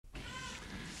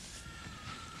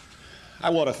I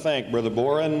want to thank Brother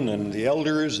Boren and the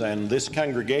elders and this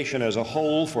congregation as a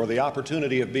whole for the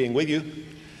opportunity of being with you.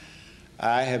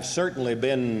 I have certainly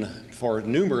been, for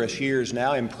numerous years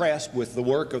now, impressed with the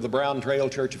work of the Brown Trail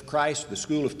Church of Christ, the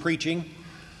School of Preaching.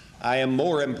 I am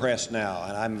more impressed now,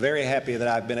 and I'm very happy that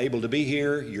I've been able to be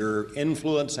here. Your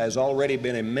influence has already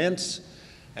been immense,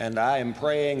 and I am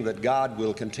praying that God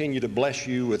will continue to bless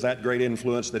you with that great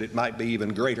influence, that it might be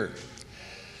even greater.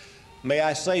 May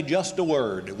I say just a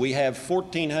word? We have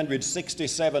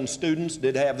 1,467 students,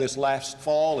 did have this last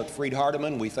fall at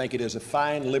Freed-Hardeman. We think it is a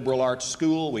fine liberal arts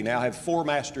school. We now have 4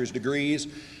 master's degrees.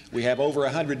 We have over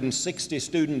 160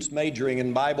 students majoring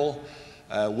in Bible.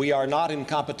 We are not in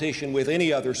competition with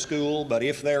any other school, but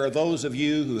if there are those of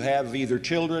you who have either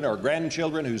children or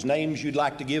grandchildren whose names you'd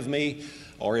like to give me,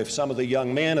 or if some of the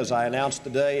young men, as I announced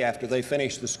today, after they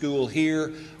finish the school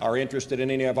here, are interested in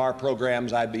any of our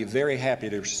programs, I'd be very happy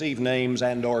to receive names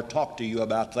and or talk to you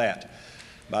about that.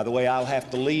 By the way, I'll have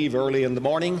to leave early in the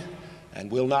morning and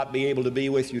will not be able to be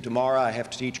with you tomorrow. I have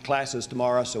to teach classes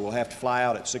tomorrow, so we'll have to fly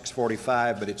out at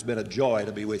 6:45, but it's been a joy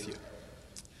to be with you.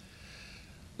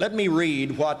 Let me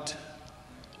read what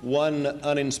one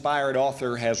uninspired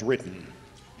author has written.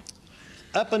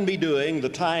 Up and be doing, the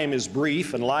time is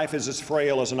brief, and life is as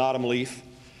frail as an autumn leaf.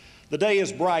 The day is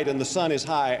bright and the sun is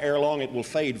high, ere long it will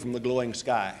fade from the glowing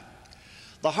sky.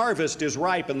 The harvest is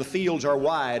ripe and the fields are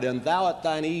wide, and thou at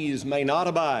thine ease may not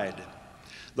abide.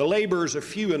 The laborers are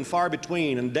few and far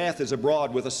between, and death is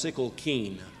abroad with a sickle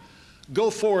keen.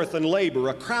 Go forth and labor,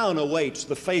 a crown awaits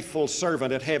the faithful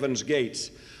servant at heaven's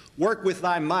gates. Work with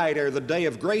thy might ere the day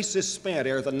of grace is spent,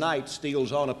 ere the night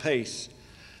steals on apace.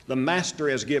 The Master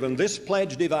has given this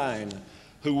pledge divine,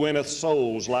 who winneth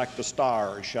souls like the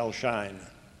stars shall shine.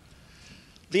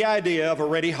 The idea of a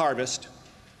ready harvest,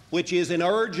 which is in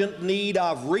urgent need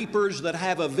of reapers that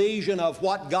have a vision of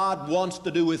what God wants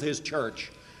to do with His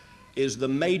church, is the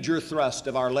major thrust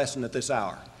of our lesson at this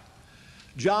hour.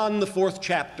 John, the 4th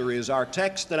chapter, is our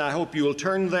text, and I hope you will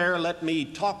turn there. Let me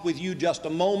talk with you just a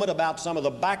moment about some of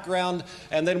the background,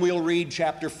 and then we'll read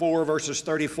chapter 4, verses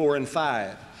 34 and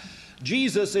 5.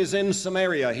 Jesus is in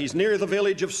Samaria. He's near the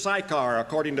village of Sychar,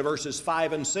 according to verses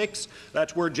 5 and 6.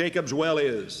 That's where Jacob's well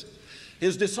is.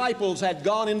 His disciples had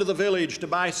gone into the village to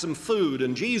buy some food,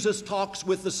 and Jesus talks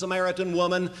with the Samaritan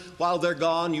woman while they're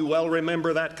gone. You well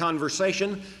remember that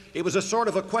conversation. It was a sort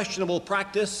of a questionable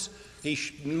practice.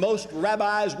 Most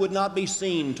rabbis would not be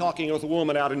seen talking with a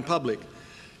woman out in public.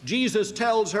 Jesus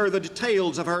tells her the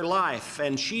details of her life,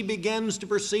 and she begins to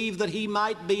perceive that he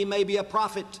might be maybe a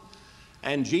prophet.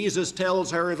 And Jesus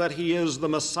tells her that he is the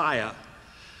Messiah.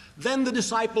 Then the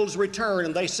disciples return,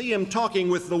 and they see him talking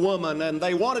with the woman, and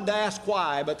they wanted to ask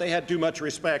why, but they had too much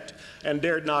respect and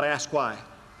dared not ask why.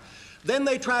 Then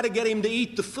they try to get him to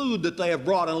eat the food that they have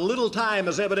brought, and a little time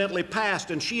has evidently passed,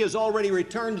 and she has already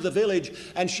returned to the village,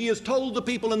 and she has told the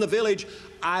people in the village,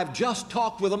 I've just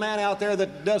talked with a man out there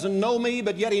that doesn't know me,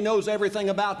 but yet he knows everything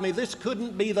about me. This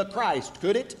couldn't be the Christ,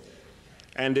 could it?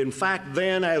 And in fact,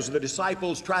 then, as the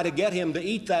disciples try to get him to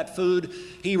eat that food,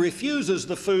 he refuses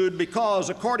the food because,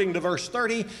 according to verse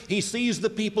 30, he sees the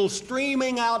people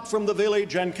streaming out from the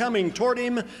village and coming toward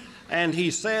him, and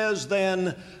he says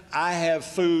then, I have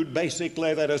food,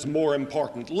 basically, that is more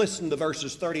important. Listen to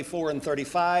verses 34 and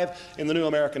 35 in the New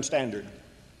American Standard.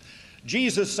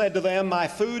 Jesus said to them, my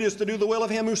food is to do the will of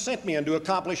him who sent me and to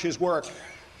accomplish his work.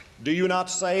 Do you not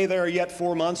say there are yet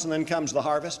 4 months and then comes the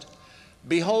harvest?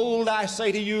 Behold, I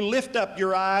say to you, lift up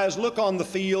your eyes, look on the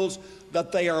fields,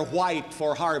 that they are white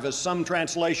for harvest. Some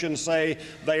translations say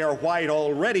they are white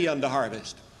already unto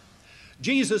harvest.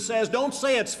 Jesus says, don't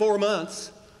say it's 4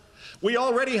 months. We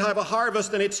already have a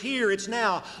harvest, and it's here, it's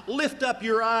now. Lift up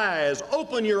your eyes,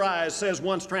 open your eyes, says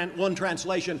one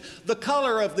translation. The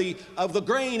color of the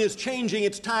grain is changing.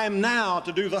 It's time now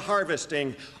to do the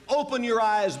harvesting. Open your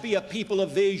eyes, be a people of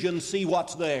vision, see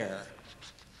what's there.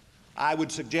 I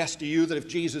would suggest to you that if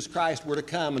Jesus Christ were to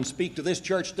come and speak to this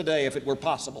church today, if it were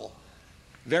possible,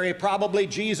 very probably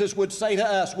Jesus would say to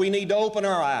us, we need to open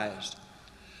our eyes.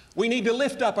 We need to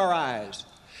lift up our eyes.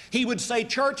 He would say,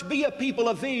 church, be a people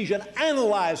of vision,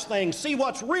 analyze things, see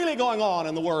what's really going on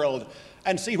in the world,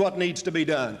 and see what needs to be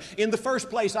done. In the first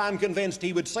place, I'm convinced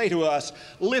he would say to us,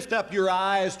 lift up your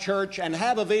eyes, church, and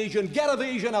have a vision, get a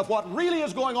vision of what really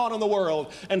is going on in the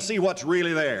world, and see what's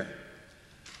really there.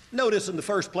 Notice in the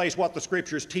first place what the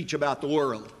Scriptures teach about the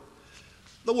world.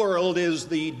 The world is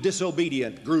the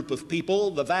disobedient group of people,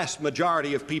 the vast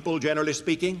majority of people, generally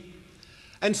speaking.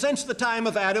 And since the time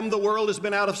of Adam, the world has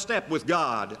been out of step with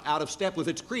God, out of step with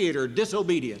its Creator,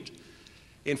 disobedient.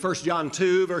 In 1 John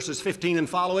 2, verses 15 and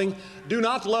following, do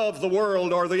not love the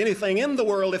world or anything in the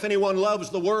world. If anyone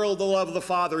loves the world, the love of the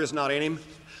Father is not in him.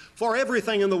 For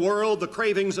everything in the world, the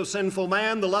cravings of sinful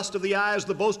man, the lust of the eyes,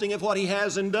 the boasting of what he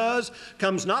has and does,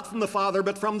 comes not from the Father,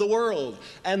 but from the world.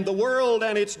 And the world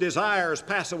and its desires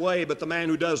pass away, but the man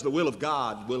who does the will of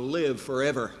God will live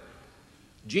forever.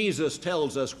 Jesus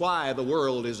tells us why the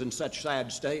world is in such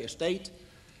sad state.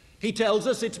 He tells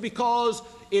us it's because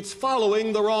it's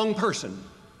following the wrong person.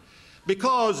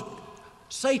 Because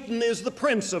Satan is the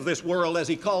prince of this world, as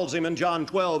he calls him in John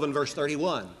 12 and verse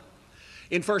 31.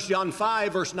 In 1 John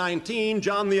 5, verse 19,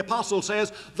 John the Apostle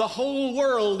says, the whole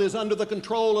world is under the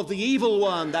control of the evil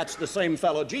one. That's the same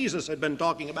fellow Jesus had been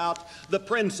talking about, the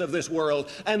prince of this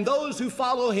world. And those who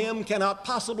follow him cannot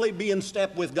possibly be in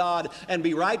step with God and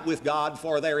be right with God,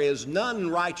 for there is none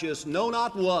righteous, no,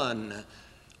 not one,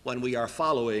 when we are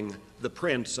following the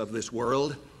prince of this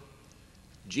world.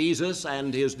 Jesus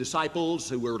and his disciples,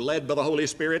 who were led by the Holy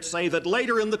Spirit, say that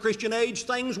later in the Christian age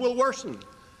things will worsen.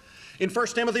 In 1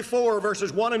 Timothy 4,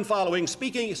 verses 1 and following,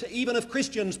 speaking even of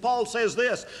Christians, Paul says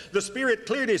this, the Spirit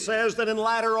clearly says that in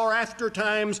latter or after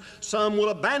times some will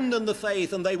abandon the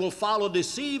faith and they will follow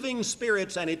deceiving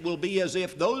spirits, and it will be as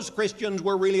if those Christians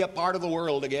were really a part of the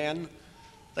world again.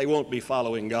 They won't be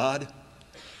following God.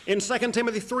 In 2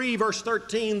 Timothy 3, verse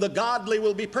 13, the godly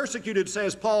will be persecuted,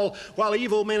 says Paul, while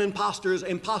evil men and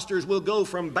impostors will go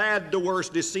from bad to worse,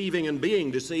 deceiving and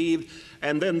being deceived.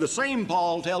 And then the same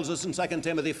Paul tells us in 2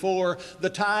 Timothy 4, the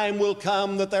time will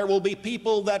come that there will be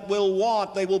people that will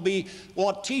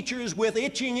want teachers with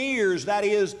itching ears, that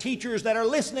is, teachers that are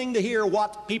listening to hear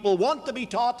what people want to be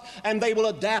taught, and they will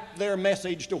adapt their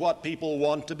message to what people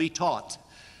want to be taught.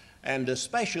 And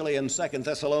especially in 2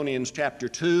 Thessalonians chapter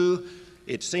 2,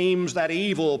 it seems that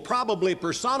evil, probably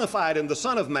personified in the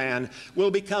Son of Man, will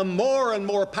become more and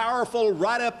more powerful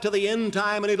right up to the end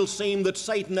time, and it'll seem that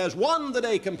Satan has won the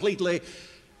day completely.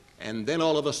 And then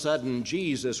all of a sudden,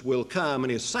 Jesus will come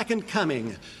in his second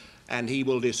coming, and he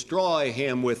will destroy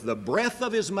him with the breath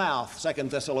of his mouth, 2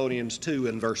 Thessalonians 2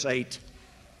 and verse 8.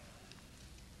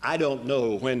 I don't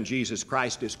know when Jesus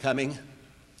Christ is coming.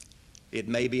 It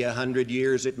may be 100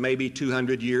 years, it may be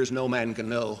 200 years, no man can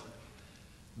know.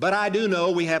 But I do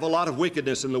know we have a lot of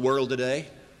wickedness in the world today.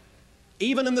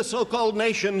 Even in the so-called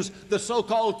nations, the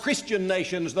so-called Christian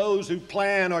nations, those who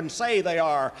plan and say they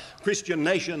are Christian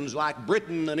nations like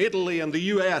Britain and Italy and the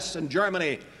U.S. and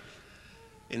Germany.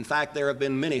 In fact, there have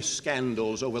been many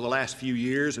scandals over the last few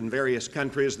years in various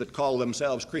countries that call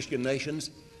themselves Christian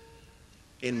nations.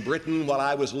 In Britain, while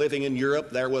I was living in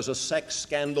Europe, there was a sex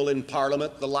scandal in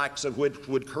Parliament, the likes of which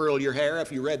would curl your hair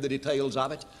if you read the details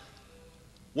of it.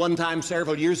 One time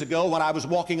several years ago, when I was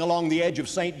walking along the edge of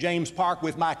St. James Park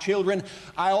with my children,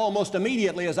 I almost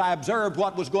immediately, as I observed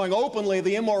what was going openly,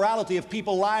 the immorality of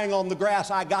people lying on the grass,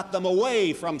 I got them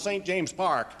away from St. James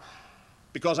Park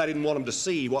because I didn't want them to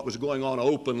see what was going on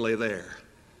openly there.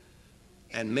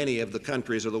 And many of the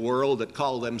countries of the world that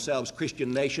call themselves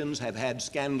Christian nations have had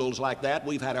scandals like that.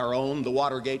 We've had our own, the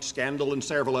Watergate scandal, and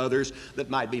several others that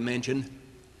might be mentioned.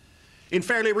 In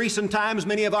fairly recent times,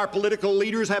 many of our political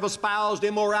leaders have espoused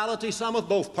immorality, some of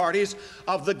both parties,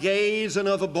 of the gays and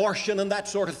of abortion and that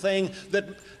sort of thing that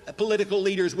political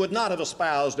leaders would not have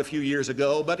espoused a few years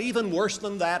ago. But even worse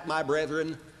than that, my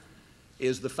brethren,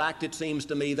 is the fact, it seems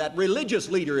to me, that religious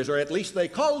leaders, or at least they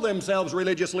call themselves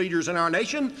religious leaders in our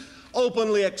nation,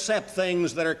 openly accept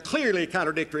things that are clearly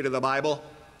contradictory to the Bible.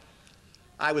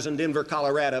 I was in Denver,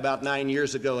 Colorado about 9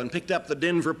 years ago and picked up the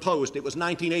Denver Post. It was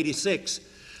 1986.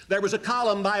 There was a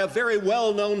column by a very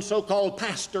well-known so-called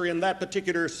pastor in that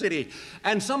particular city,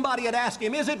 and somebody had asked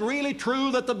him, is it really true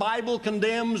that the Bible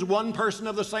condemns one person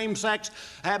of the same sex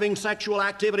having sexual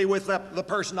activity with the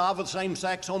person of the same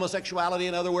sex, homosexuality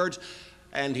in other words?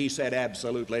 And he said,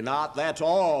 absolutely not. That's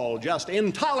all just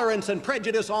intolerance and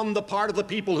prejudice on the part of the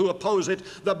people who oppose it.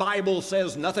 The Bible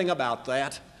says nothing about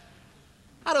that.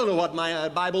 I don't know what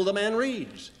Bible the man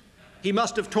reads. He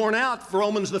must have torn out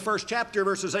Romans, the first chapter,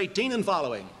 verses 18 and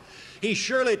following. He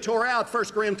surely tore out 1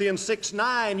 Corinthians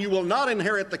 6:9, you will not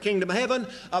inherit the kingdom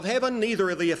of heaven,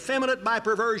 neither the effeminate by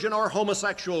perversion or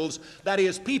homosexuals. That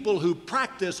is, people who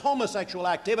practice homosexual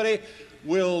activity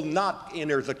will not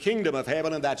enter the kingdom of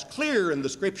heaven, and that's clear in the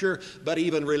Scripture, but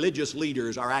even religious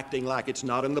leaders are acting like it's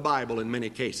not in the Bible in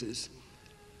many cases.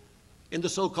 In the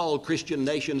so-called Christian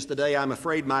nations today, I'm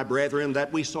afraid, my brethren,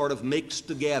 that we sort of mix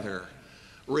together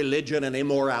religion and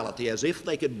immorality as if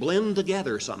they could blend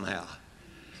together somehow.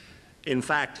 In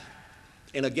fact,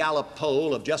 in a Gallup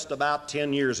poll of just about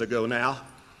 10 years ago now,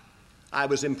 I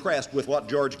was impressed with what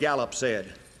George Gallup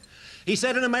said. He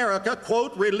said in America,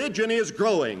 quote, religion is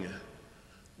growing,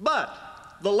 but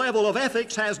the level of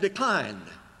ethics has declined.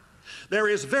 There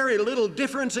is very little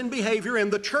difference in behavior in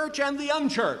the church and the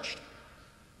unchurched.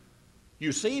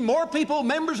 You see, more people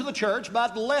members of the church,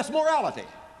 but less morality.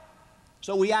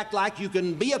 So we act like you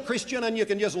can be a Christian and you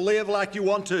can just live like you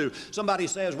want to. Somebody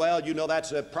says, well, you know,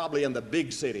 that's probably in the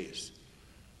big cities,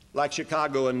 like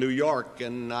Chicago and New York,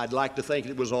 and I'd like to think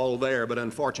it was all there, but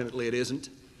unfortunately it isn't.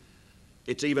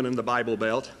 It's even in the Bible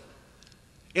Belt.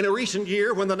 In a recent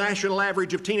year, when the national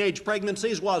average of teenage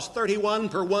pregnancies was 31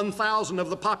 per 1,000 of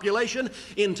the population,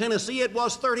 in Tennessee it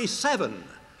was 37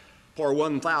 per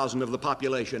 1,000 of the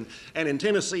population. And in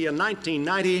Tennessee in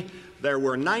 1990, there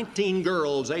were 19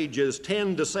 girls ages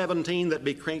 10 to 17 that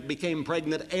became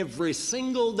pregnant every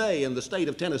single day in the state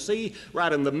of Tennessee,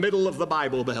 right in the middle of the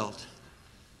Bible Belt.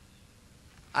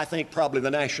 I think probably the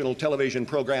national television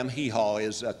program Hee Haw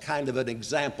is a kind of an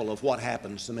example of what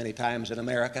happens so many times in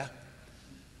America.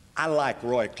 I like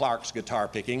Roy Clark's guitar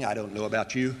picking. I don't know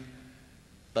about you,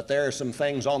 but there are some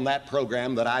things on that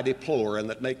program that I deplore and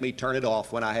that make me turn it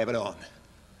off when I have it on.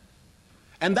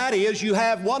 And that is, you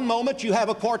have one moment, you have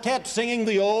a quartet singing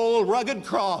the old Rugged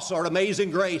Cross or Amazing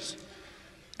Grace,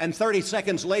 and 30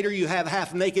 seconds later you have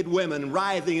half-naked women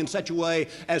writhing in such a way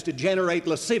as to generate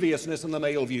lasciviousness in the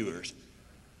male viewers.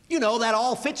 You know, that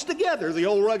all fits together, the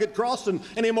old Rugged Cross and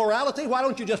immorality. Why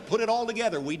don't you just put it all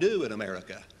together? We do in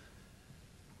America.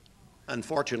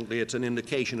 Unfortunately, it's an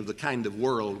indication of the kind of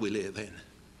world we live in.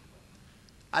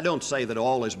 I don't say that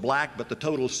all is black, but the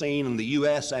total scene in the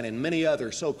U.S. and in many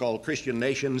other so-called Christian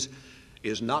nations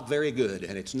is not very good,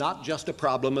 and it's not just a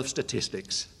problem of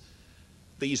statistics.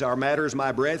 These are matters,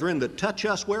 my brethren, that touch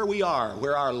us where we are,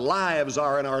 where our lives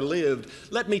are and are lived.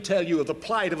 Let me tell you of the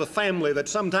plight of a family that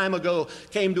some time ago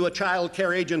came to a child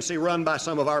care agency run by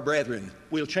some of our brethren.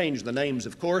 We'll change the names,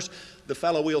 of course. The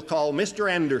fellow we'll call Mr.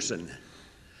 Anderson.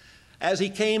 As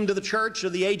he came to the church, or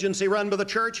the agency run by the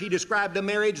church, he described a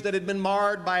marriage that had been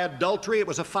marred by adultery. It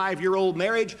was a 5-year-old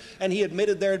marriage, and he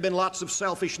admitted there had been lots of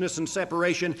selfishness and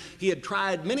separation. He had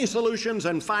tried many solutions,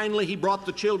 and finally he brought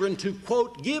the children to,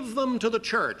 quote, give them to the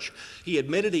church. He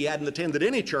admitted he hadn't attended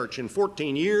any church in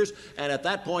 14 years, and at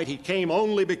that point he came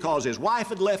only because his wife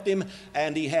had left him,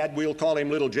 and he had, we'll call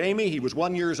him little Jamie. He was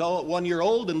 1 year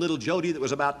old, and little Jody that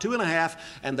was about 2.5,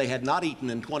 and they had not eaten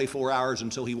in 24 hours,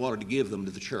 and so he wanted to give them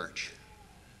to the church.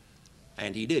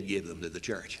 And he did give them to the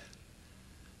church.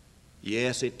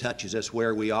 Yes, it touches us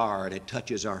where we are, and it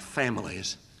touches our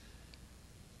families.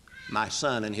 My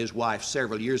son and his wife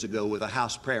several years ago were the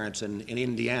house parents in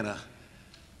Indiana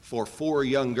for 4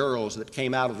 young girls that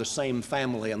came out of the same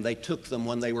family, and they took them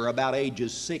when they were about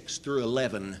ages 6 through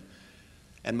 11.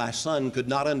 And my son could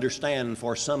not understand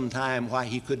for some time why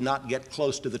he could not get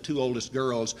close to the 2 oldest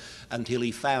girls until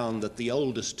he found that the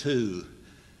oldest 2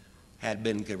 had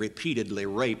been repeatedly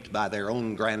raped by their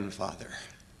own grandfather.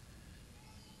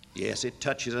 Yes, it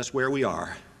touches us where we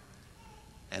are.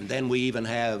 And then we even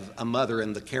have a mother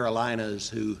in the Carolinas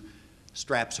who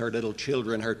straps her little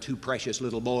children, her 2 precious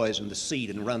little boys, in the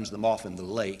seat and runs them off in the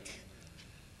lake.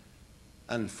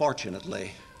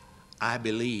 Unfortunately, I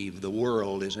believe the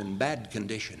world is in bad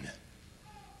condition.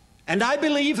 And I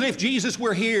believe that if Jesus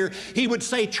were here, he would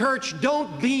say, church,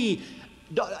 don't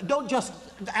just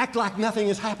act like nothing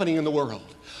is happening in the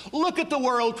world. Look at the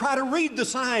world, try to read the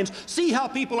signs, see how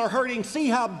people are hurting, see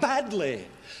how badly.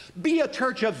 Be a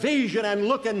church of vision and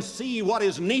look and see what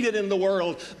is needed in the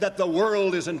world, that the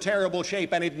world is in terrible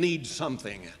shape and it needs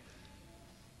something.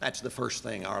 That's the first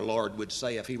thing our Lord would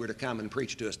say if he were to come and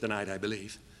preach to us tonight, I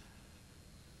believe.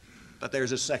 But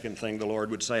there's a second thing the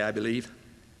Lord would say, I believe.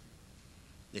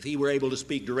 If he were able to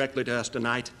speak directly to us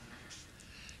tonight,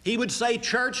 he would say,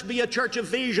 church, be a church of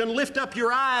vision. Lift up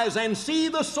your eyes and see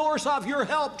the source of your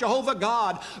help, Jehovah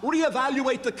God.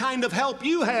 Reevaluate the kind of help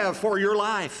you have for your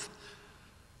life.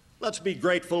 Let's be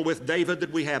grateful with David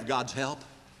that we have God's help.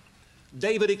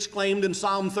 David exclaimed in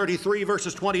Psalm 33,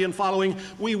 verses 20 and following,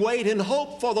 we wait in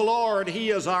hope for the Lord.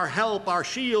 He is our help, our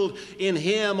shield. In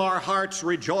him our hearts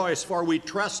rejoice, for we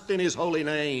trust in his holy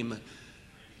name.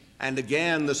 And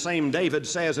again, the same David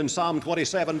says in Psalm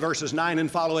 27, verses 9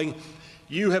 and following,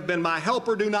 you have been my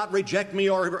helper. Do not reject me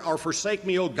or forsake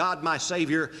me, O God, my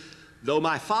Savior. Though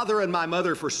my father and my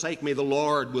mother forsake me, the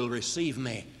Lord will receive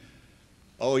me.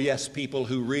 Oh, yes, people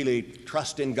who really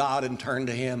trust in God and turn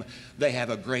to him, they have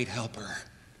a great helper.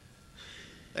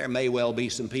 There may well be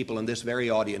some people in this very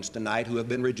audience tonight who have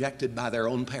been rejected by their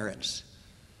own parents.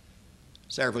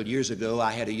 Several years ago,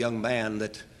 I had a young man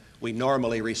that we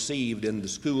normally received in the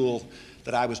school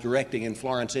that I was directing in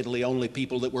Florence, Italy, only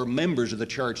people that were members of the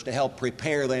church to help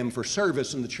prepare them for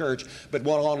service in the church. But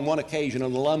on one occasion,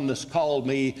 an alumnus called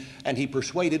me, and he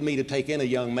persuaded me to take in a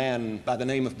young man by the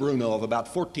name of Bruno, of about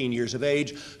 14 years of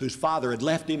age, whose father had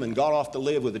left him and gone off to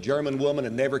live with a German woman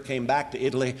and never came back to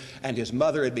Italy, and his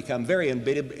mother had become very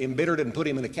embittered and put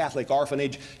him in a Catholic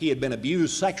orphanage. He had been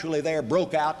abused sexually there,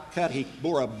 broke out, cut. He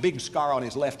bore a big scar on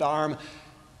his left arm,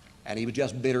 and he was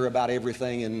just bitter about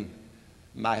everything. And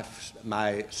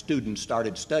my students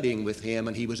started studying with him,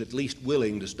 and he was at least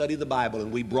willing to study the Bible,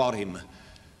 and we brought him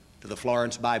to the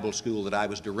Florence Bible School that I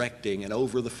was directing. And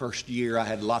over the first year, I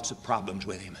had lots of problems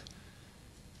with him.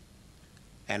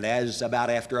 And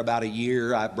after about a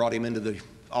year, I brought him into the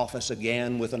office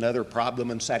again with another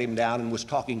problem and sat him down and was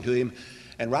talking to him.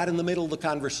 And right in the middle of the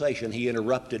conversation, he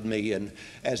interrupted me, and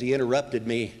as he interrupted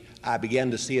me, I began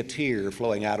to see a tear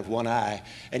flowing out of one eye.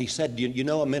 And he said, you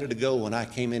know, a minute ago when I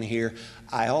came in here,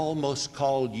 I almost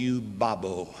called you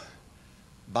Babo.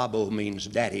 Babo means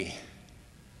daddy.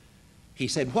 He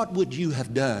said, what would you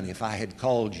have done if I had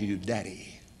called you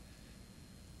daddy?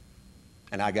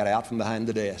 And I got out from behind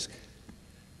the desk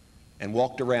and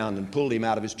walked around and pulled him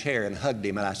out of his chair and hugged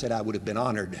him, and I said, I would have been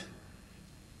honored.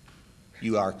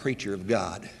 You are a creature of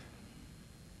God.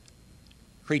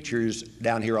 Creatures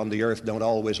down here on the earth don't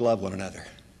always love one another.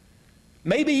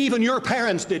 Maybe even your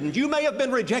parents didn't. You may have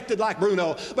been rejected like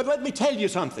Bruno, but let me tell you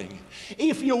something.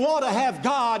 If you want to have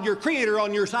God, your Creator,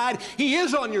 on your side, He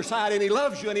is on your side, and He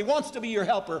loves you, and He wants to be your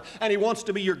helper, and He wants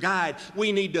to be your guide.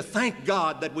 We need to thank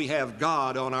God that we have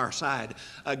God on our side.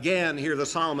 Again, hear the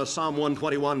psalmist, Psalm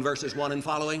 121, verses 1 and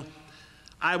following.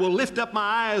 I will lift up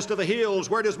my eyes to the hills.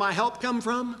 Where does my help come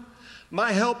from?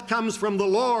 My help comes from the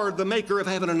Lord, the maker of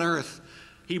heaven and earth.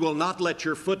 He will not let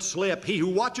your foot slip. He who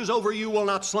watches over you will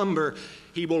not slumber.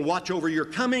 He will watch over your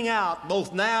coming out,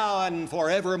 both now and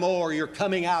forevermore. Your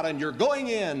coming out and your going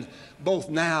in, both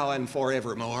now and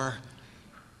forevermore.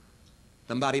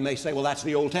 Somebody may say, well, that's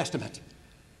the Old Testament.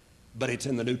 But it's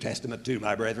in the New Testament too,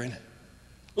 my brethren.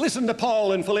 Listen to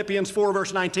Paul in Philippians 4,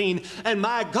 verse 19. And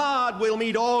my God will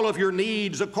meet all of your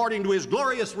needs according to His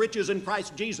glorious riches in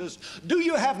Christ Jesus. Do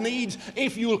you have needs?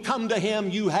 If you'll come to Him,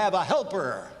 you have a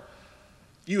helper.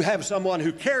 You have someone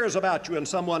who cares about you, and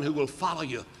someone who will follow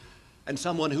you, and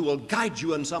someone who will guide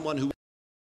you, and someone who will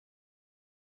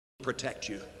protect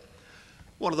you.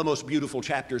 One of the most beautiful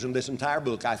chapters in this entire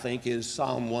book, I think, is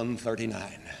Psalm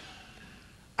 139.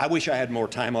 I wish I had more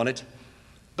time on it,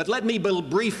 but let me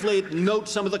briefly note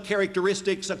some of the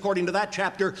characteristics, according to that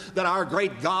chapter, that our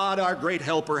great God, our great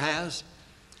helper, has.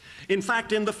 In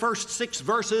fact, in the first 6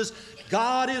 verses,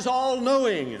 God is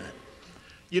all-knowing.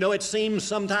 You know, it seems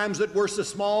sometimes that we're so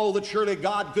small that surely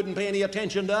God couldn't pay any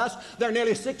attention to us. There are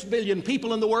nearly 6 billion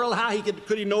people in the world. How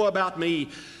could He know about me?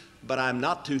 But I'm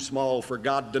not too small for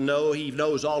God to know. He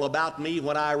knows all about me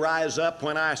when I rise up,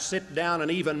 when I sit down, and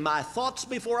even my thoughts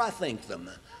before I think them.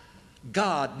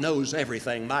 God knows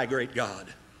everything, my great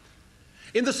God.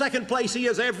 In the second place, He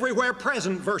is everywhere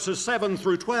present, verses 7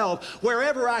 through 12.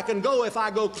 Wherever I can go, if I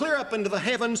go clear up into the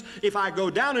heavens, if I go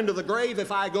down into the grave,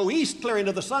 if I go east clear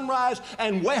into the sunrise,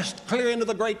 and west clear into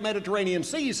the great Mediterranean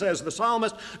Sea, says the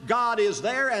psalmist, God is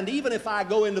there, and even if I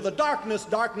go into the darkness,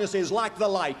 darkness is like the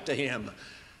light to Him.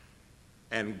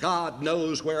 And God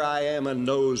knows where I am and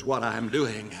knows what I'm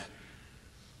doing.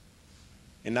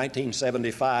 In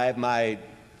 1975, my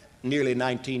nearly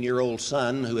 19-year-old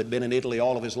son, who had been in Italy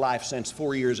all of his life since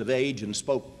 4 years of age and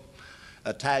spoke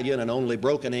Italian and only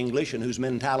broken English, and whose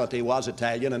mentality was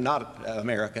Italian and not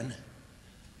American,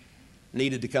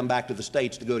 needed to come back to the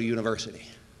States to go to university.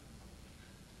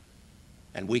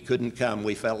 And we couldn't come,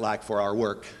 we felt like, for our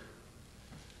work.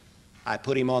 I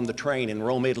put him on the train in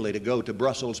Rome, Italy, to go to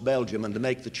Brussels, Belgium, and to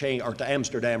make the change, or to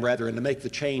Amsterdam rather, and to make the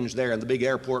change there in the big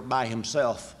airport by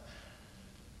himself.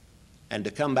 And to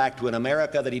come back to an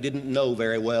America that he didn't know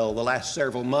very well. The last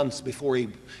several months before he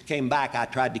came back, I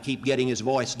tried to keep getting his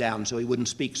voice down so he wouldn't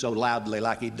speak so loudly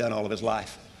like he'd done all of his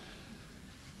life.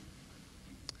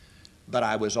 But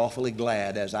I was awfully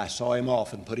glad as I saw him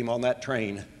off and put him on that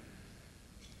train.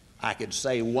 I could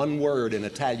say one word in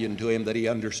Italian to him that he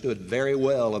understood very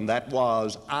well, and that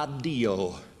was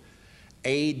addio,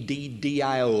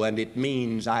 A-D-D-I-O, and it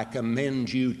means I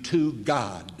commend you to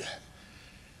God.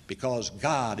 Because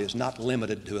God is not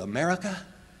limited to America.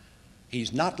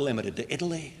 He's not limited to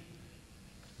Italy.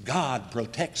 God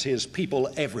protects His people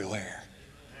everywhere.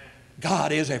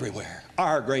 God is everywhere,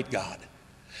 our great God.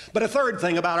 But a third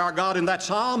thing about our God in that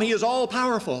psalm, He is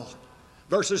all-powerful.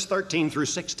 Verses 13 through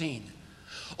 16.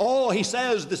 Oh, he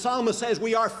says, the psalmist says,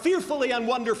 we are fearfully and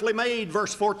wonderfully made,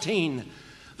 verse 14.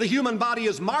 The human body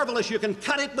is marvelous. You can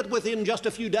cut it, but within just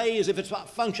a few days, if it's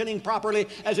functioning properly,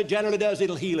 as it generally does,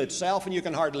 it'll heal itself, and you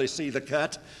can hardly see the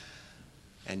cut.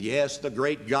 And yes, the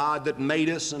great God that made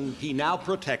us, and He now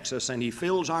protects us, and He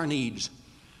fills our needs.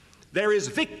 There is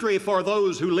victory for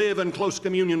those who live in close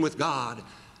communion with God.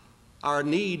 Our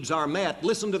needs are met.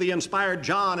 Listen to the inspired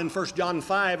John in 1 John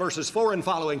 5, verses 4 and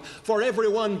following. For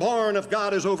everyone born of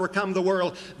God has overcome the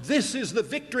world. This is the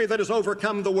victory that has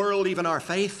overcome the world, even our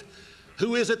faith.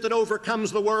 Who is it that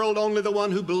overcomes the world? Only the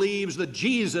one who believes that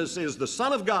Jesus is the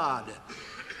Son of God.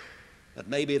 But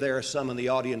maybe there are some in the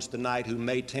audience tonight who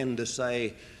may tend to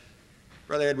say,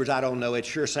 Brother Edwards, I don't know, it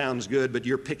sure sounds good, but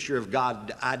your picture of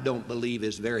God, I don't believe,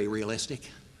 is very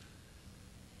realistic.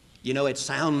 You know, it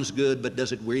sounds good, but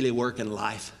does it really work in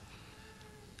life?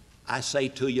 I say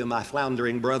to you, my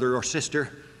floundering brother or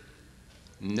sister,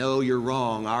 no, you're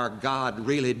wrong. Our God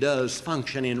really does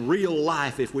function in real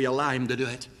life if we allow Him to do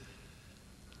it.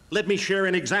 Let me share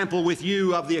an example with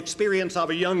you of the experience of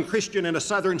a young Christian in a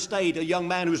southern state, a young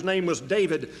man whose name was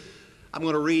David. I'm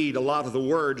going to read a lot of the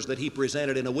words that he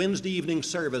presented in a Wednesday evening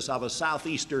service of a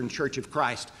Southeastern Church of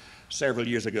Christ several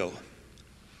years ago.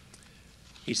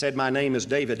 He said, my name is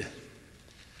David.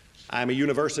 I'm a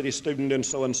university student in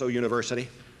so-and-so university.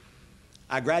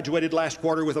 I graduated last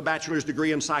quarter with a bachelor's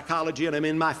degree in psychology, and I'm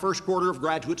in my first quarter of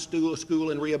graduate school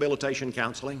in rehabilitation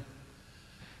counseling.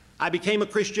 I became a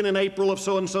Christian in April of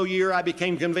so-and-so year. I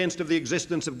became convinced of the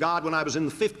existence of God when I was in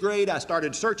the 5th grade. I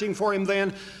started searching for Him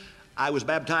then. I was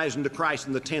baptized into Christ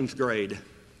in the 10th grade.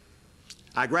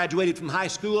 I graduated from high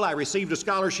school. I received a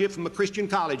scholarship from a Christian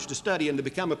college to study and to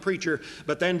become a preacher.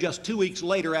 But then just 2 weeks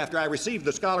later, after I received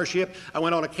the scholarship, I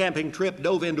went on a camping trip,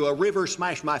 dove into a river,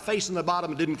 smashed my face in the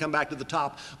bottom, and didn't come back to the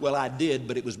top. Well, I did,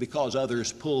 but it was because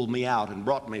others pulled me out and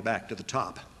brought me back to the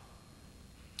top.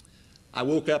 I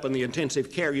woke up in the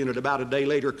intensive care unit about a day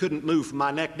later, couldn't move from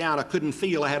my neck down. I couldn't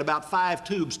feel. I had about 5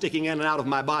 tubes sticking in and out of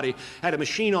my body. I had a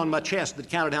machine on my chest that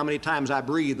counted how many times I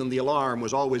breathed, and the alarm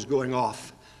was always going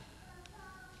off.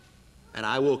 And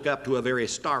I woke up to a very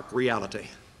stark reality.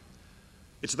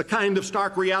 It's the kind of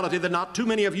stark reality that not too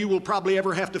many of you will probably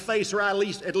ever have to face, or at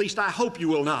least I hope you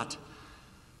will not.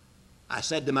 I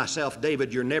said to myself,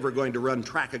 David, you're never going to run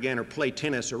track again or play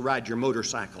tennis or ride your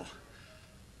motorcycle.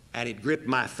 And it gripped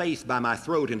my faith by my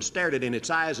throat and stared it in its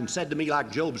eyes and said to me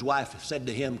like Job's wife said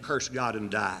to him, curse God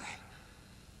and die.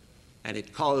 And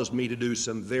it caused me to do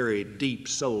some very deep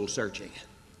soul searching.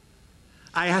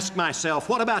 I asked myself,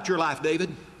 what about your life,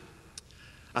 David?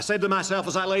 I said to myself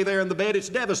as I lay there in the bed, it's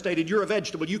devastated. You're a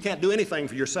vegetable. You can't do anything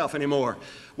for yourself anymore.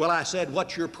 Well, I said,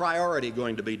 what's your priority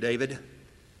going to be, David?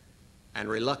 And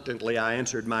reluctantly I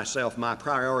answered myself, my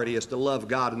priority is to love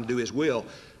God and do His will.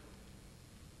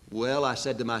 Well, I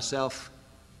said to myself,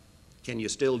 can you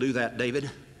still do that,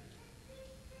 David?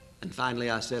 And finally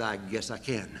I said, I guess I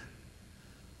can.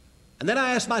 And then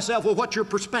I asked myself, well, what's your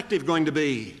perspective going to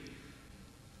be?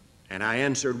 And I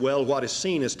answered, well, what is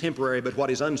seen is temporary, but what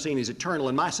is unseen is eternal,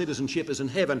 and my citizenship is in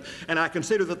heaven. And I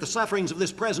consider that the sufferings of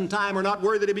this present time are not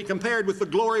worthy to be compared with the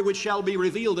glory which shall be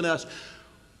revealed in us.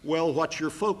 Well, what's your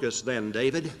focus then,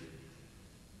 David?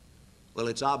 Well,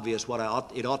 it's obvious what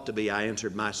it ought to be, I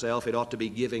answered myself. It ought to be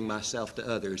giving myself to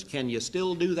others. Can you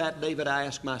still do that, David? I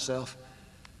asked myself.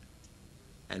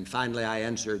 And finally I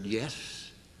answered,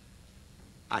 yes,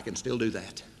 I can still do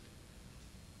that.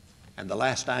 And the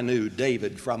last I knew,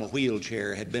 David, from a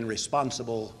wheelchair, had been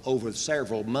responsible over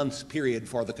several months' period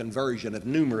for the conversion of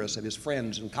numerous of his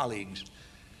friends and colleagues,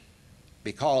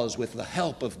 because with the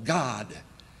help of God,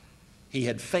 he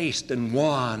had faced and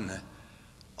won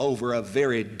over a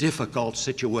very difficult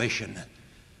situation.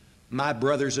 My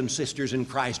brothers and sisters in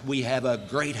Christ, we have a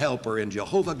great helper in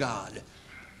Jehovah God.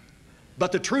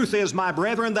 But the truth is, my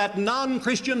brethren, that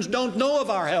non-Christians don't know of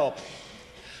our help.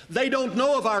 They don't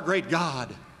know of our great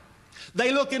God.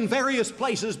 They look in various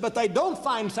places, but they don't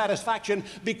find satisfaction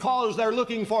because they're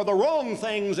looking for the wrong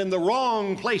things in the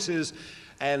wrong places.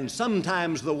 And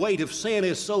sometimes the weight of sin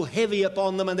is so heavy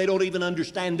upon them and they don't even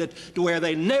understand it, to where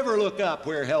they never look up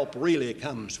where help really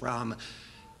comes from.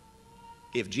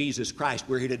 If Jesus Christ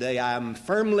were here today, I am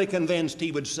firmly convinced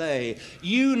He would say,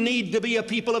 you need to be a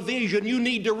people of vision. You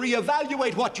need to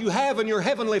reevaluate what you have in your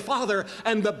Heavenly Father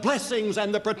and the blessings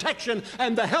and the protection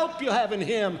and the help you have in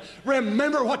Him.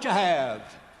 Remember what you have.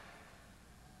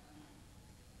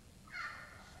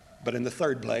 But in the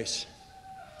third place,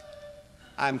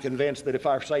 I'm convinced that if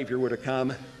our Savior were to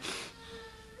come,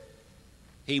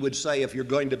 He would say, if you're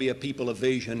going to be a people of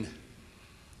vision,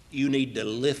 you need to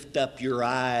lift up your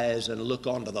eyes and look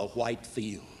onto the white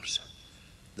fields,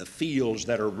 the fields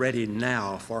that are ready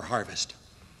now for harvest.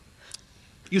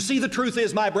 You see, the truth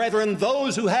is, my brethren,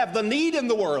 those who have the need in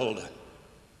the world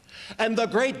and the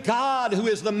great God who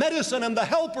is the medicine and the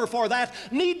helper for that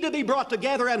need to be brought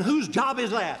together. And whose job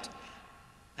is that?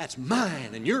 That's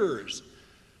mine and yours.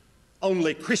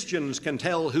 Only Christians can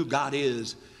tell who God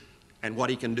is and what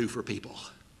He can do for people.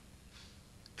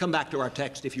 Come back to our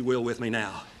text, if you will, with me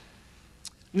now.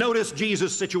 Notice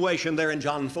Jesus' situation there in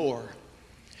John 4.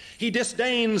 He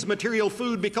disdains material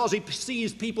food because he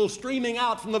sees people streaming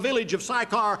out from the village of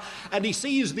Sychar, and he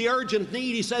sees the urgent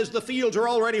need. He says the fields are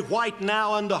already white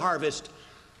now unto harvest.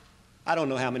 I don't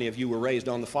know how many of you were raised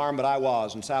on the farm, but I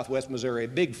was in southwest Missouri.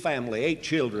 Big family, 8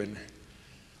 children.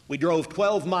 We drove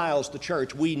 12 miles to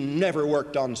church. We never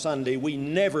worked on Sunday. We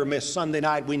never missed Sunday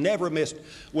night. We never missed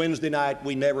Wednesday night.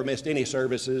 We never missed any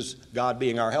services, God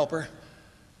being our helper.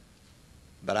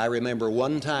 But I remember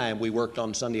one time we worked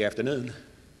on Sunday afternoon.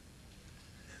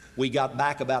 We got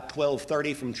back about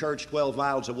 12:30 from church, 12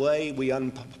 miles away. We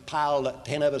unpiled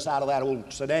 10 of us out of that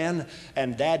old sedan,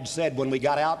 and Dad said when we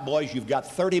got out, boys, you've got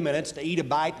 30 minutes to eat a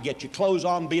bite, get your clothes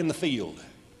on, be in the field.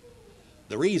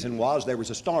 The reason was there was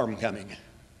a storm coming.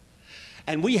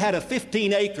 And we had a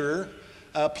 15-acre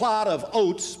plot of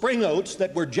oats, spring oats,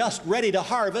 that were just ready to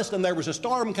harvest, and there was a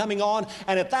storm coming on,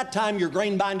 and at that time your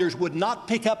grain binders would not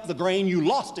pick up the grain. You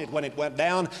lost it when it went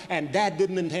down, and Dad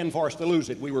didn't intend for us to lose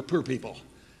it. We were poor people,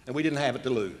 and we didn't have it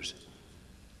to lose.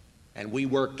 And we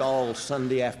worked all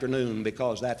Sunday afternoon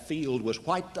because that field was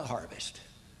white to harvest.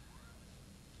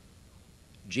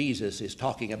 Jesus is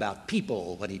talking about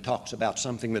people when He talks about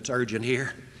something that's urgent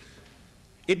here.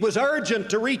 It was urgent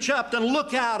to reach up and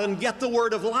look out and get the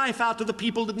word of life out to the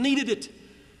people that needed it.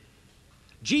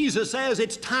 Jesus says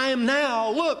it's time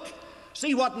now. Look,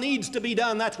 see what needs to be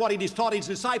done. That's what He taught His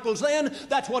disciples then.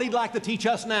 That's what He'd like to teach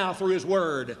us now through His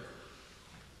word.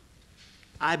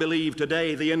 I believe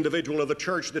today the individual of the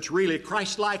church that's really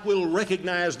Christ-like will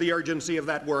recognize the urgency of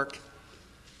that work.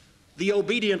 The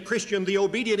obedient Christian, the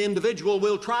obedient individual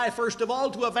will try first of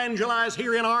all to evangelize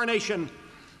here in our nation.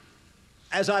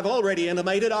 As I've already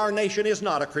intimated, our nation is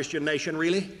not a Christian nation,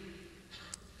 really.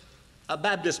 A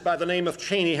Baptist by the name of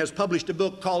Cheney has published a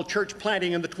book called Church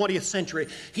Planting in the 20th Century.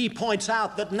 He points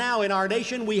out that now in our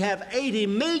nation we have 80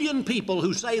 million people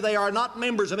who say they are not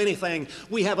members of anything.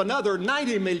 We have another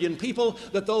 90 million people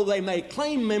that though they may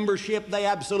claim membership, they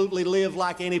absolutely live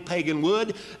like any pagan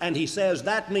would. And he says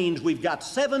that means we've got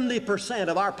 70%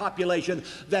 of our population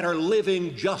that are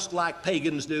living just like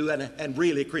pagans do, and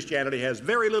really Christianity has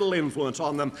very little influence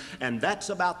on them. And that's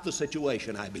about the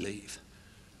situation, I believe.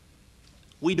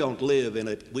 We live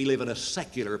in a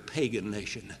secular pagan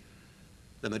nation.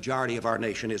 The majority of our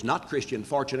nation is not Christian.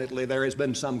 Fortunately, there has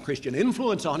been some Christian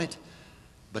influence on it,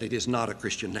 but it is not a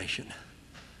Christian nation.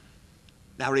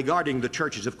 Now, regarding the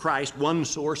churches of Christ, one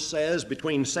source says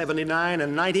between 79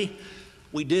 and 90,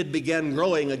 we did begin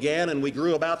growing again, and we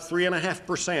grew about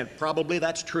 3.5%. Probably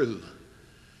that's true.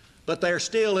 But there's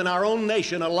still in our own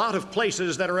nation a lot of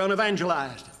places that are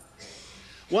unevangelized.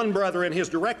 One brother in his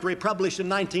directory published in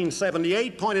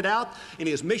 1978 pointed out in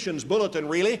his missions bulletin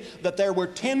really that there were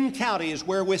 10 counties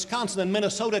where Wisconsin and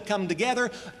Minnesota come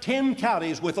together, 10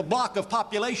 counties with a block of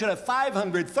population of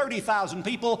 530,000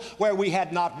 people where we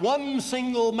had not one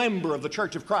single member of the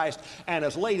Church of Christ. And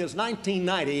as late as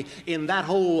 1990, in that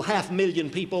whole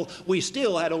 500,000 people, we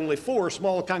still had only 4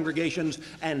 small congregations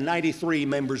and 93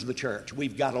 members of the church.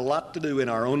 We've got a lot to do in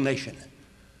our own nation.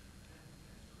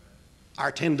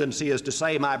 Our tendency is to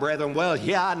say, my brethren, well,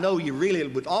 yeah, I know you really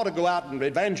ought to go out and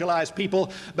evangelize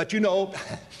people, but you know,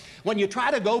 when you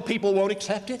try to go, people won't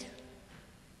accept it.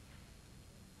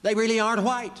 They really aren't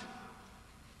white.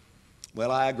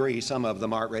 Well, I agree, some of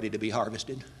them aren't ready to be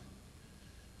harvested.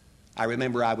 I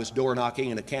remember I was door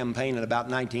knocking in a campaign in about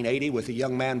 1980 with a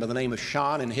young man by the name of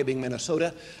Sean in Hibbing,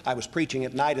 Minnesota. I was preaching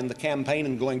at night in the campaign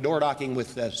and going door knocking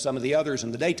with some of the others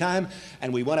in the daytime,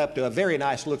 and we went up to a very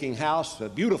nice looking house, a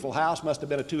beautiful house, must have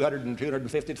been a $200,000 and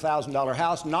 $250,000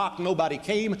 house. Knocked, nobody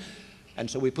came, and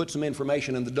so we put some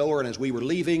information in the door, and as we were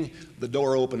leaving, the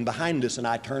door opened behind us, and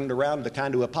I turned around to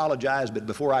kind of apologize, but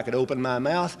before I could open my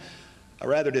mouth, a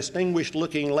rather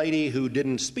distinguished-looking lady who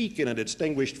didn't speak in a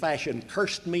distinguished fashion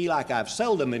cursed me like I've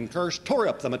seldom been cursed, tore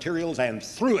up the materials and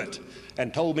threw it,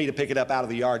 and told me to pick it up out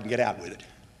of the yard and get out with it.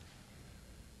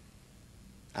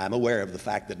 I'm aware of the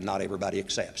fact that not everybody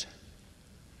accepts.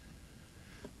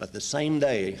 But the same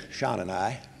day, Sean and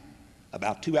I,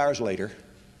 about 2 hours later,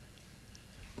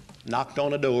 knocked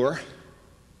on a door.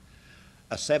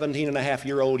 A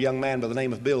 17-and-a-half-year-old young man by the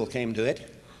name of Bill came to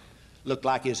it. Looked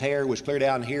like his hair was clear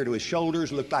down here to his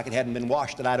shoulders, looked like it hadn't been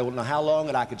washed in I don't know how long,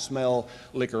 and I could smell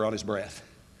liquor on his breath.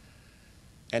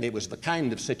 And it was the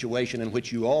kind of situation in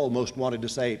which you almost wanted to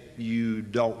say, "You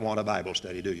don't want a Bible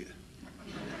study, do you?"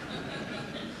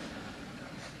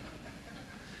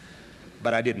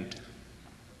 But I didn't.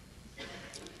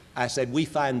 I said, "We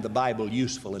find the Bible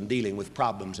useful in dealing with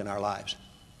problems in our lives.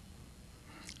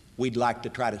 We'd like to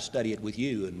try to study it with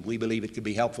you, and we believe it could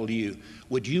be helpful to you.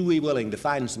 Would you be willing to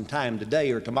find some time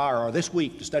today or tomorrow or this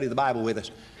week to study the Bible with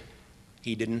us?"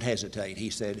 He didn't hesitate.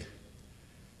 He said,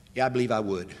 "Yeah, I believe I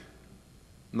would.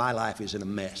 My life is in a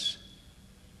mess,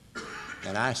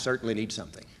 and I certainly need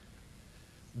something."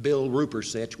 Bill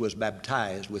Rupersich was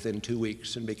baptized within 2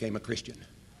 weeks and became a Christian.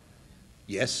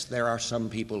 Yes, there are some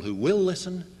people who will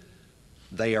listen.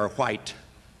 They are white.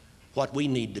 What we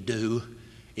need to do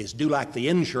is do like the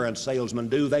insurance salesmen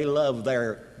do. They love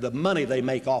the money they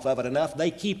make off of it enough.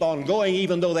 They keep on going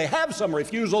even though they have some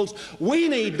refusals. We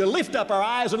need to lift up our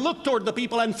eyes and look toward the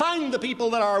people and find the people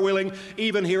that are willing,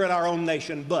 even here in our own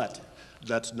nation. But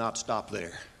let's not stop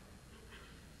there.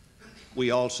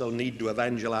 We also need to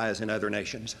evangelize in other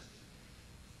nations.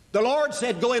 The Lord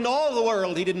said, "Go into all the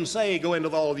world." He didn't say, "Go into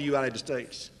all the United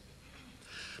States."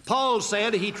 Paul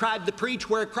said he tried to preach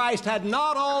where Christ had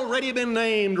not already been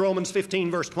named, Romans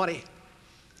 15, verse 20.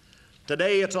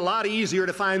 Today, it's a lot easier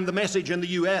to find the message in the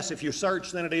U.S. if you search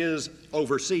than it is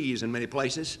overseas in many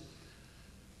places.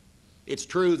 It's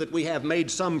true that we have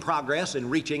made some progress in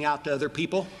reaching out to other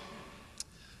people.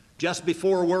 Just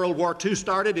before World War II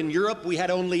started in Europe, we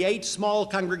had only 8 small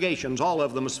congregations, all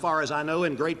of them, as far as I know,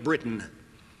 in Great Britain.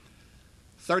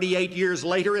 38 years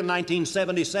later, in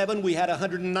 1977, we had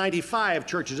 195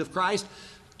 churches of Christ,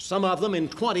 some of them in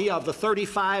 20 of the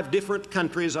 35 different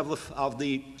countries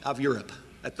of Europe.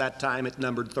 At that time, it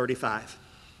numbered 35.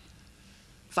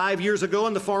 5 years ago,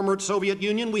 in the former Soviet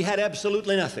Union, we had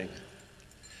absolutely nothing.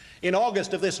 In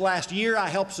August of this last year, I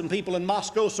helped some people in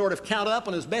Moscow sort of count up,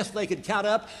 and as best they could count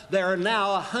up, there are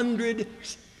now 100,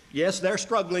 yes, they're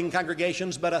struggling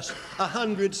congregations, but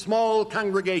 100 small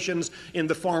congregations in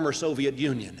the former Soviet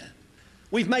Union.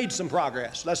 We've made some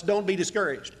progress. Don't be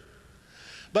discouraged.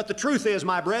 But the truth is,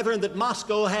 my brethren, that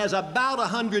Moscow has about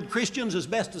 100 Christians, as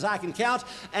best as I can count,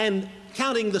 and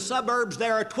counting the suburbs,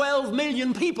 there are 12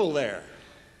 million people there.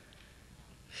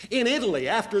 In Italy,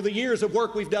 after the years of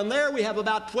work we've done there, we have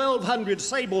about 1,200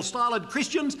 stable, solid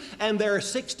Christians, and there are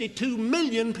 62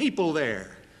 million people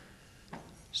there.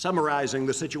 Summarizing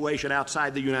the situation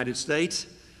outside the United States,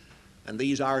 and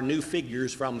these are new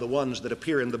figures from the ones that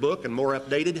appear in the book and more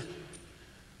updated.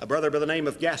 A brother by the name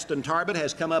of Gaston Tarbett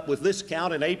has come up with this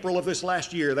count in April of this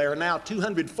last year. There are now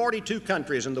 242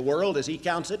 countries in the world as he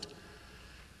counts it.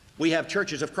 We have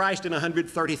churches of Christ in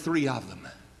 133 of them.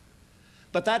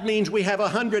 But that means we have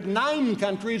 109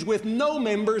 countries with no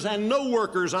members and no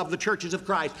workers of the churches of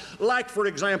Christ. Like, for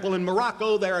example, in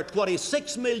Morocco, there are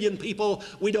 26 million people.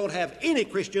 We don't have any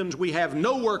Christians. We have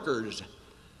no workers.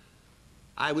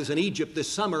 I was in Egypt this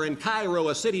summer, in Cairo,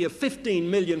 a city of 15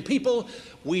 million people.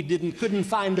 We couldn't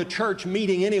find a church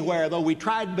meeting anywhere, though we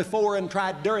tried before and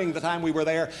tried during the time we were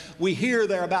there. We hear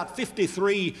there are about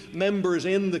 53 members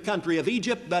in the country of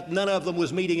Egypt, but none of them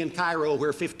was meeting in Cairo,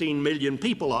 where 15 million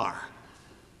people are.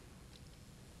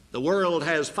 The world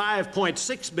has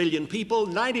 5.6 billion people.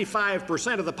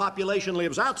 95% of the population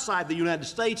lives outside the United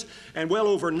States, and well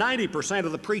over 90%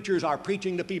 of the preachers are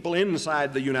preaching to people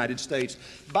inside the United States.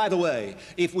 By the way,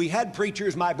 if we had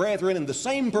preachers, my brethren, in the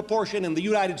same proportion in the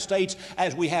United States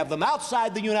as we have them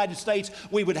outside the United States,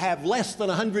 we would have less than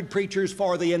 100 preachers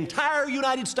for the entire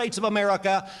United States of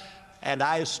America. And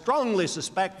I strongly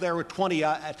suspect there were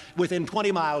within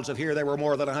 20 miles of here, there were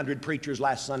more than 100 preachers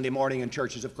last Sunday morning in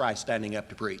churches of Christ standing up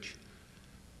to preach.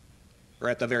 Or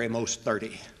at the very most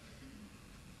 30.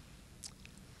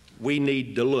 We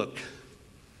need to look.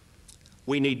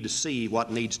 We need to see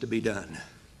what needs to be done.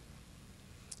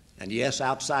 And yes,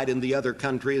 outside in the other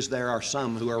countries, there are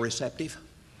some who are receptive.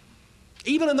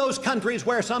 Even in those countries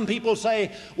where some people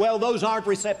say, well, those aren't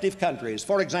receptive countries.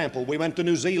 For example, we went to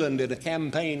New Zealand in a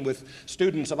campaign with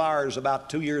students of ours about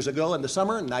 2 years ago in the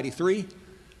summer, in '93.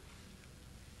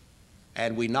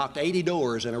 And we knocked 80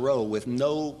 doors in a row with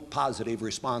no positive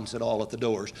response at all at the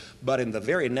doors. But in the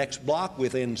very next block,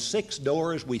 within 6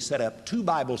 doors, we set up 2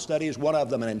 Bible studies, one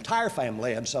of them an entire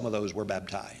family, and some of those were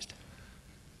baptized.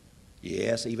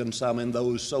 Yes, even some in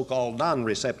those so-called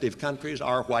non-receptive countries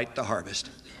are white to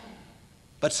harvest.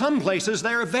 But some places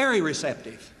they're very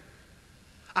receptive.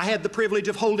 I had the privilege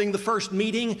of holding the first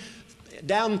meeting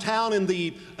downtown in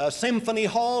the Symphony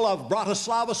Hall of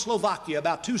Bratislava, Slovakia,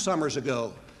 about 2 summers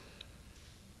ago.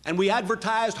 And we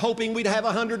advertised hoping we'd have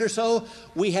 100 or so.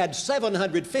 We had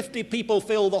 750 people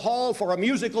fill the hall for a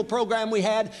musical program we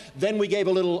had. Then we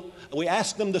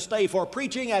asked them to stay for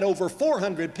preaching, and over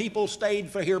 400 people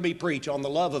stayed to hear me preach on the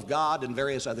love of God and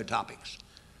various other topics.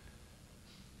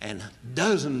 And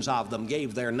dozens of them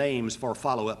gave their names for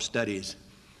follow-up studies.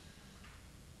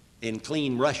 In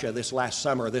Clean Russia this last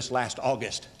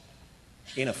August,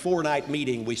 in a 4-night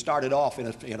meeting, we started off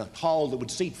in a hall that would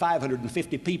seat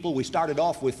 550 people. We started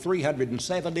off with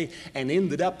 370 and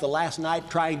ended up the last night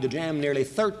trying to jam nearly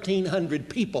 1,300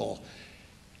 people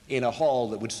in a hall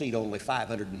that would seat only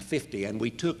 550. And we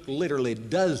took literally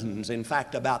dozens, in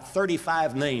fact about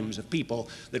 35 names of people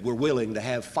that were willing to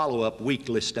have follow-up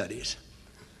weekly studies.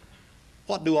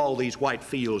 What do all these white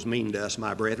fields mean to us,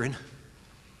 my brethren?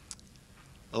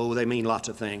 Oh, they mean lots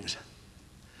of things.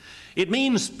 It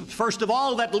means, first of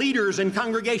all, that leaders in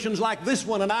congregations like this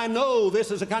one, and I know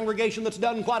this is a congregation that's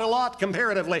done quite a lot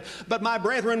comparatively, but my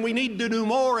brethren, we need to do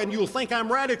more, and you'll think I'm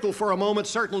radical for a moment,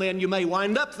 certainly, and you may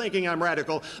wind up thinking I'm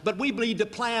radical, but we need to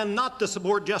plan not to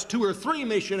support just 2 or 3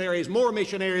 missionaries, more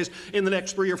missionaries in the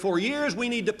next 3 or 4 years. We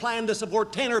need to plan to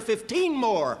support 10 or 15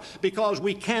 more, because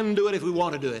we can do it if we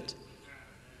want to do it.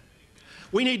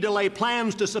 We need to lay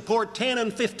plans to support 10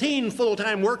 and 15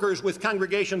 full-time workers with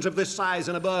congregations of this size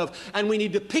and above. And we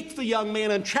need to pick the young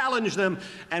men and challenge them.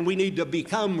 And we need to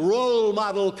become role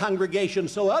model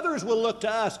congregations so others will look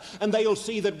to us and they'll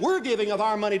see that we're giving of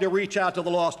our money to reach out to the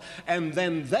lost. And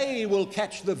then they will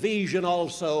catch the vision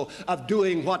also of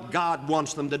doing what God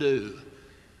wants them to do.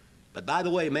 But by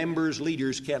the way, members,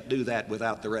 leaders can't do that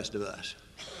without the rest of us.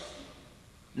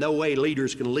 No way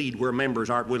leaders can lead where members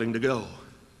aren't willing to go.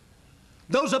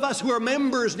 Those of us who are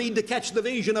members need to catch the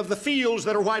vision of the fields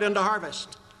that are white unto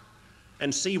harvest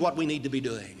and see what we need to be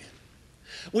doing.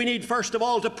 We need first of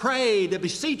all to pray, to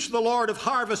beseech the Lord of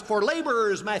harvest for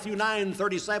laborers, Matthew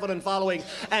 9:37 and following,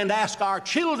 and ask our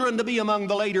children to be among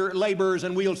the laborers,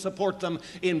 and we'll support them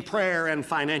in prayer and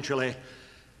financially.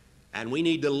 And we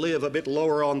need to live a bit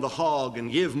lower on the hog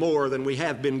and give more than we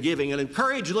have been giving and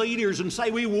encourage leaders and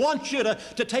say, we want you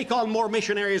to take on more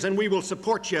missionaries and we will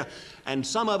support you. And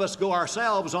some of us go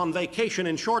ourselves on vacation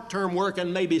in short-term work,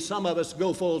 and maybe some of us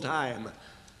go full-time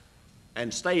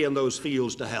and stay in those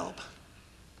fields to help.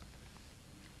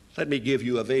 Let me give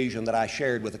you a vision that I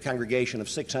shared with a congregation of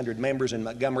 600 members in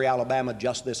Montgomery, Alabama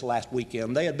just this last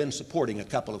weekend. They had been supporting a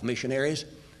couple of missionaries.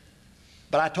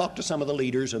 But I talked to some of the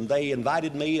leaders, and they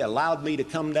invited me, allowed me to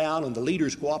come down, and the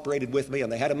leaders cooperated with me, and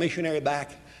they had a missionary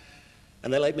back.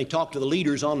 And they let me talk to the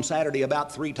leaders on Saturday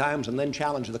about 3 times and then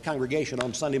challenge the congregation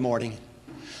on Sunday morning.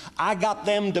 I got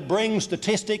them to bring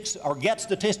statistics or get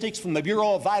statistics from the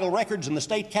Bureau of Vital Records in the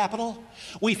state capitol.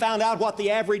 We found out what the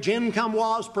average income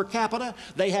was per capita.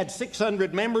 They had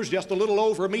 600 members, just a little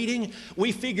over a meeting.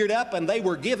 We figured up, and they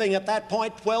were giving at that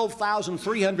point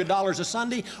 $12,300 a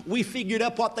Sunday. We figured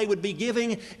up what they would be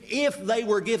giving if they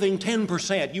were giving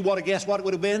 10%. You want to guess what it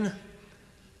would have been?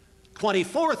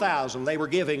 $24,000. They were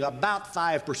giving about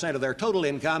 5% of their total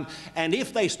income, and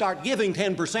if they start giving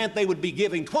 10%, they would be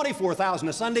giving $24,000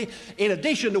 a Sunday. In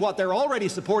addition to what they're already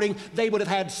supporting, they would have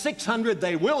had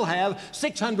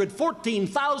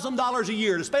 $614,000 a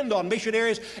year to spend on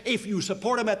missionaries. If you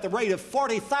support them at the rate of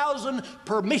 $40,000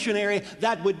 per missionary,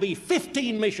 that would be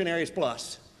 15 missionaries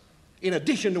plus, in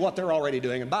addition to what they're already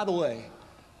doing. And by the way,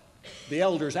 the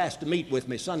elders asked to meet with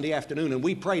me Sunday afternoon, and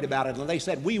we prayed about it, and they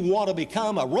said, we want to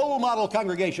become a role model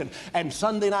congregation. And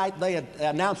Sunday night they had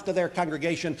announced to their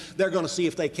congregation they're going to see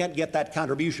if they can't get that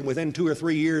contribution within 2 or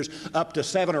 3 years up to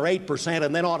 7 or 8%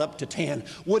 and then on up to 10.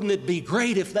 Wouldn't it be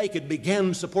great if they could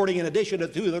begin supporting, in addition to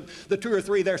the 2 or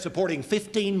 3 they're supporting,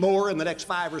 15 more in the next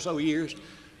 5 or so years?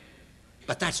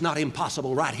 But that's not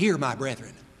impossible right here, my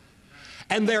brethren.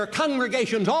 And there are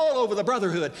congregations all over the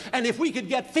brotherhood. And if we could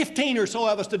get 15 or so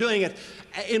of us to doing it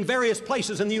in various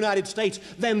places in the United States,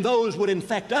 then those would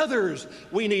infect others.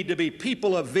 We need to be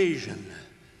people of vision.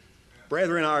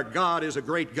 Brethren, our God is a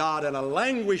great God, and a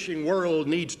languishing world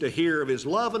needs to hear of His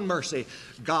love and mercy.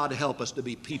 God help us to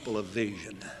be people of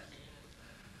vision.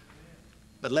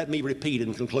 But let me repeat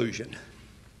in conclusion.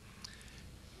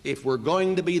 If we're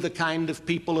going to be the kind of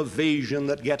people of vision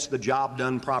that gets the job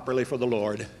done properly for the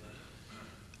Lord,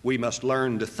 we must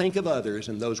learn to think of others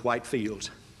in those white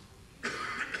fields.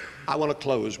 I want to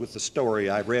close with the story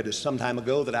I read some time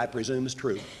ago that I presume is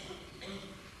true.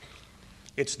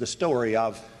 It's the story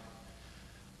of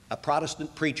a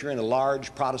Protestant preacher in a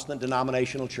large Protestant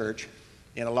denominational church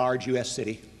in a large U.S.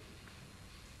 city.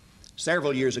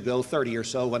 Several years ago, 30 or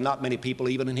so, when not many people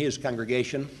even in his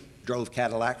congregation drove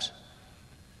Cadillacs,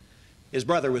 his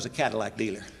brother was a Cadillac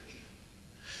dealer.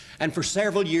 And for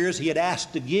several years he had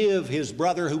asked to give his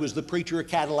brother, who was the preacher, a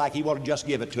Cadillac. He wanted to just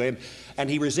give it to him. And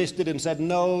he resisted and said,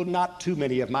 no, not too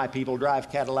many of my people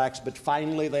drive Cadillacs. But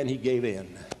finally then he gave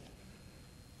in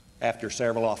after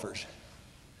several offers.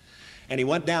 And he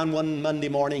went down one Monday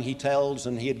morning, he tells,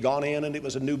 and he had gone in, and it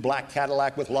was a new black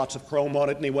Cadillac with lots of chrome on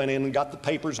it, and he went in and got the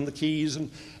papers and the keys,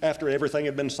 and after everything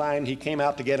had been signed, he came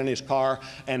out to get in his car,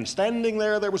 and standing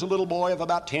there was a little boy of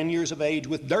about 10 years of age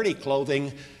with dirty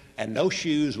clothing and no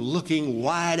shoes, looking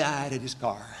wide-eyed at his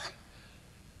car.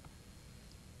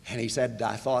 And he said,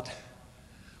 I thought,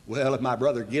 well, if my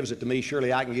brother gives it to me,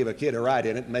 surely I can give a kid a ride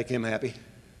in it and make him happy.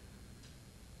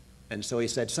 And so he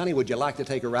said, Sonny, would you like to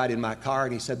take a ride in my car?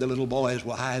 And he said, the little boy's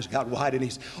eyes got wide, and he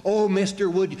said, oh, mister,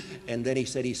 would you? And then he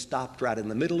said he stopped right in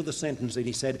the middle of the sentence, and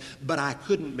he said, but I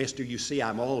couldn't, mister. You see,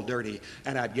 I'm all dirty,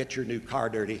 and I'd get your new car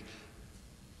dirty.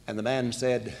 And the man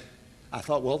said, I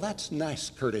thought, well, that's nice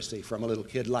courtesy from a little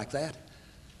kid like that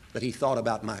he thought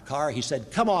about my car. He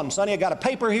said, come on, Sonny, I got a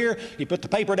paper here. He put the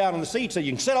paper down on the seat, said,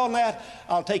 you can sit on that.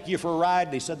 I'll take you for a ride.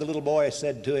 And he said, the little boy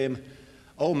said to him,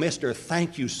 oh, mister,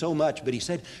 thank you so much. But he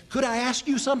said, could I ask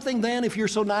you something then, if you're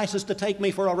so nice as to take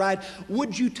me for a ride?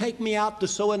 Would you take me out to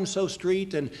so-and-so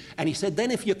street? And he said,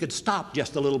 then if you could stop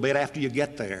just a little bit after you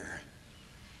get there.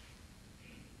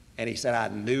 And he said, I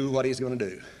knew what he was going to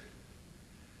do.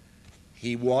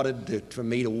 He wanted for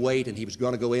me to wait, and he was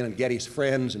going to go in and get his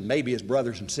friends and maybe his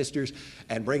brothers and sisters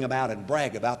and bring them out and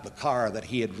brag about the car that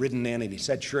he had ridden in. And he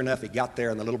said, sure enough, he got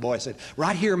there, and the little boy said,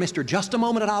 right here, mister, just a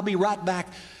moment, and I'll be right back.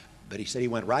 But he said he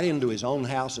went right into his own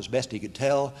house as best he could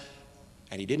tell,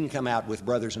 and he didn't come out with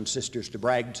brothers and sisters to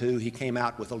brag to. He came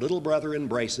out with a little brother in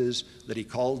braces that he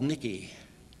called Nicky.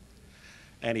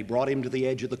 And he brought him to the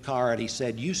edge of the car, and he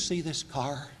said, you see this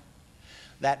car?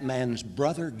 That man's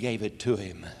brother gave it to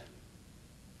him.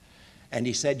 And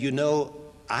he said, you know,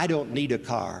 I don't need a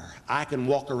car. I can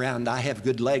walk around. I have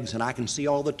good legs, and I can see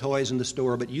all the toys in the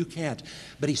store, but you can't.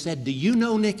 But he said, do you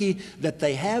know, Nicky, that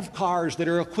they have cars that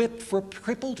are equipped for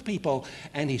crippled people?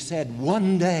 And he said,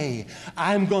 one day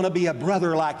I'm going to be a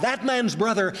brother like that man's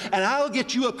brother, and I'll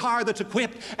get you a car that's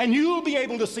equipped, and you'll be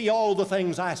able to see all the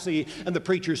things I see. And the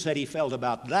preacher said he felt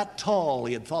about that tall.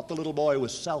 He had thought the little boy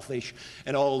was selfish,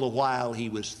 and all the while he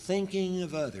was thinking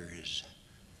of others.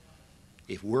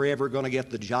 If we're ever going to get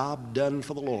the job done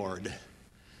for the Lord,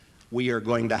 we are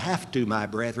going to have to, my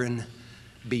brethren,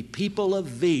 be people of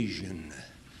vision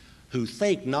who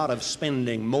think not of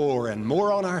spending more and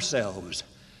more on ourselves,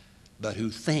 but who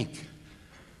think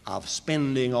of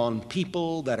spending on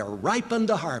people that are ripe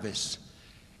unto harvest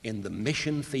in the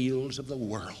mission fields of the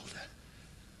world.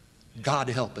 God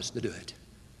help us to do it.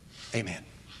 Amen.